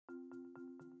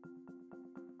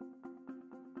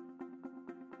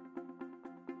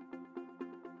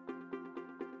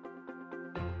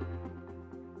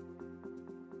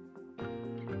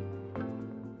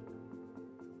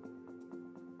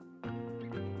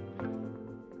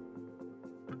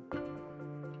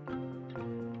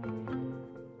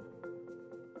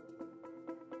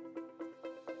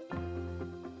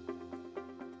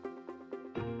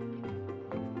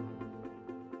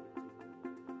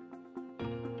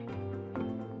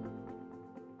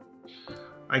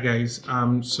Hi guys,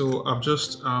 so I've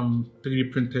just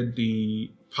 3D printed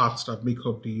the parts that make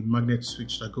up the magnet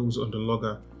switch that goes on the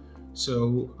lugger.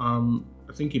 So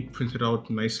I think it printed out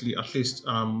nicely, at least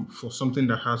for something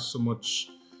that has so much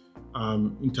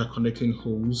interconnecting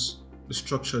holes. The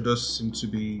structure does seem to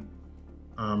be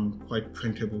quite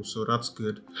printable, so that's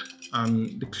good.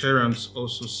 And the clearance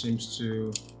also seems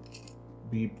to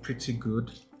be pretty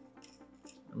good.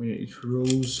 I mean, it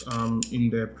rolls in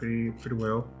there pretty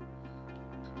well.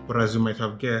 But as you might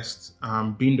have guessed,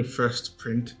 being the first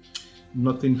print,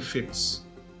 nothing fits.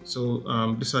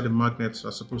 So these are the magnets that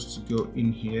are supposed to go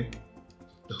in here.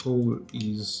 The hole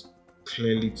is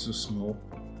clearly too small.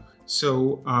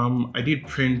 So I did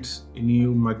print a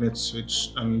new magnet switch,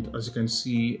 and as you can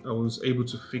see, I was able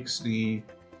to fix the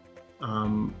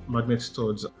magnet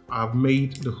studs. I've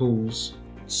made the holes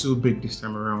too big this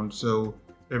time around, so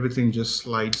everything just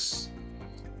slides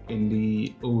in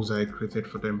the holes I created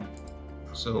for them.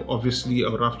 So obviously I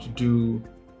would have to do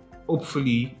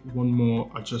hopefully one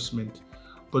more adjustment,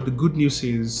 but the good news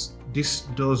is this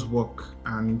does work,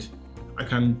 and I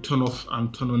can turn off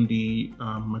and turn on the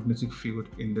magnetic field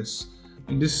in this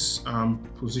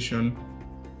position.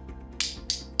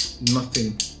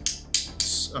 Nothing.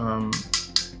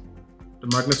 The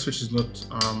magnet switch is not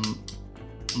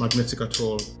magnetic at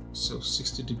all. So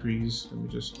 60 degrees, let me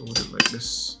just hold it like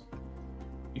this.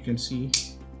 You can see,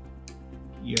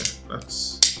 yeah,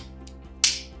 that's,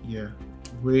 yeah,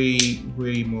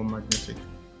 way more magnetic.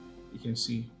 You can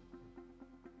see,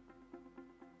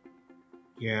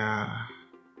 yeah,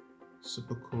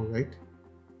 super cool, right?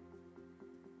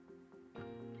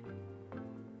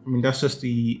 I mean, that's just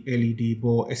the LED,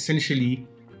 but essentially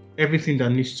everything that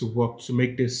needs to work to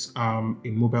make this a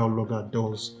mobile lugger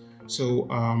does. So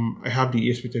I have the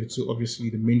ESP32, obviously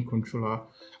the main controller.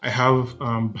 I have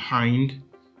behind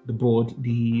the board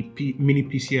the mini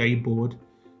PCIe board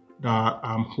that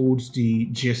holds the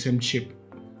GSM chip,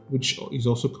 which is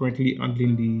also currently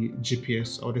handling the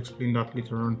GPS. I would explain that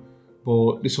later on.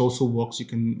 But this also works.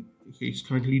 It's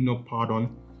currently not powered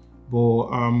on.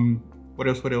 But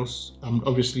what else?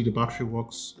 Obviously the battery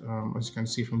works, as you can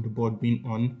see from the board being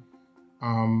on.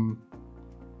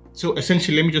 So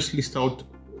essentially, let me just list out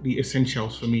the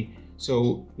essentials for me.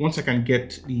 So once I can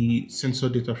get the sensor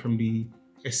data from the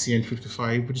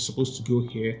SCN55, which is supposed to go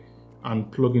here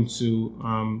and plug into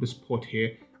this port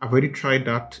here. I've already tried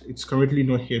that. It's currently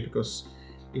not here because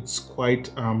it's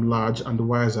quite large and the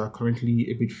wires are currently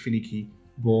a bit finicky,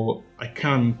 but I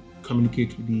can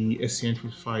communicate with the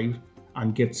SCN55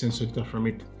 and get sensor data from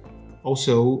it.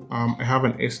 Also, I have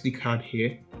an SD card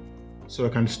here, so I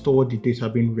can store the data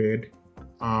being read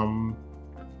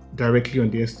directly on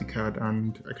the SD card,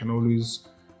 and I can always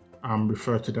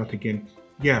refer to that again.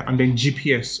 Yeah, and then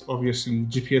GPS, obviously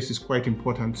GPS is quite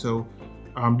important. So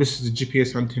this is the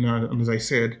GPS antenna, and as I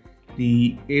said,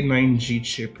 the A9G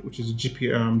chip, which is a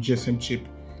GSM chip,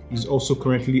 is also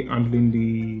currently handling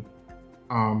the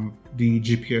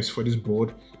GPS for this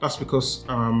board. That's because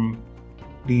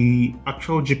the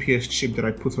actual GPS chip that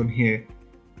I put on here,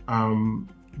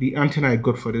 the antenna I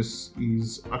got for this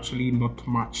is actually not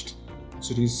matched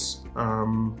to this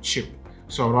chip,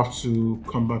 so I'll have to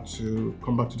come back to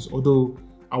this. Although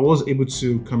I was able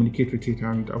to communicate with it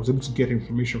and I was able to get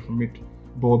information from it,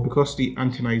 but because the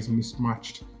antenna is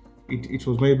mismatched, it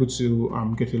was not able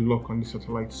to get a lock on the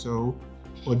satellite. So,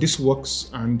 but this works,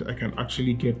 and I can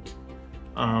actually get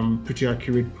pretty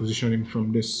accurate positioning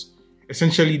from this.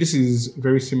 Essentially, this is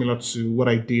very similar to what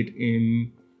I did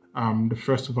in the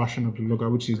first version of the lugger,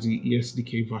 which is the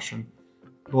ESDK version.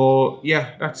 But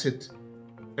yeah, that's it.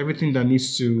 Everything that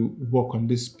needs to work on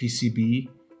this PCB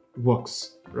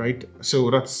works, right? So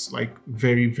that's like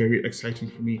very exciting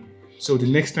for me. So the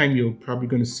next time you're probably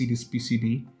going to see this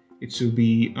PCB, it will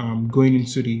be going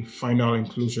into the final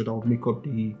enclosure that will make up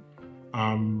the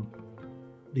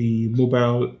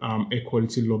mobile air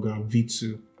quality lugger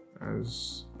V2,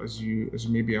 as you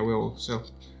may be aware of. So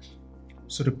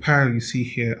the pile you see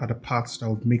here are the parts that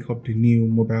would make up the new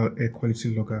mobile air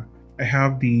quality lugger. I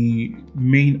have the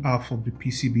main half of the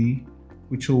PCB,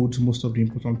 which holds most of the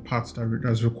important parts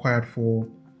that's required for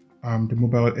the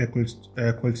mobile air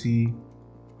quality,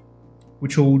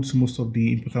 which holds most of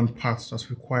the important parts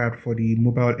that's required for the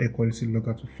mobile air quality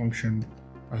lugger to function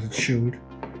as it should.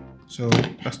 So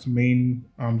that's the main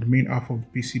half of the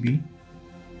PCB.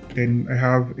 Then I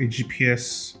have a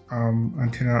GPS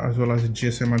antenna as well as a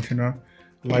GSM antenna,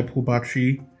 LiPo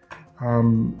battery,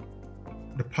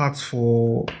 the parts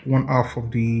for one half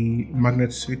of the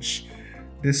magnet switch,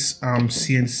 this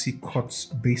CNC cuts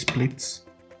base plates,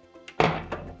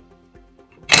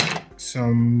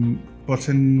 some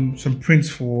prints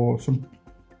for some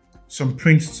some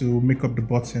prints to make up the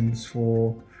buttons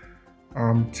for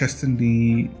testing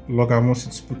the logger once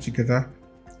it's put together,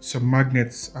 some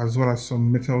magnets, as well as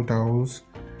some metal dowels,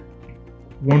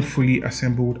 one fully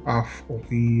assembled half of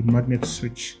the magnet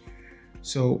switch.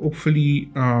 So hopefully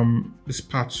this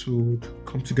part would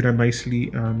come together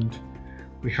nicely and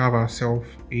we have ourselves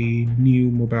a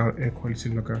new mobile air quality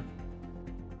logger.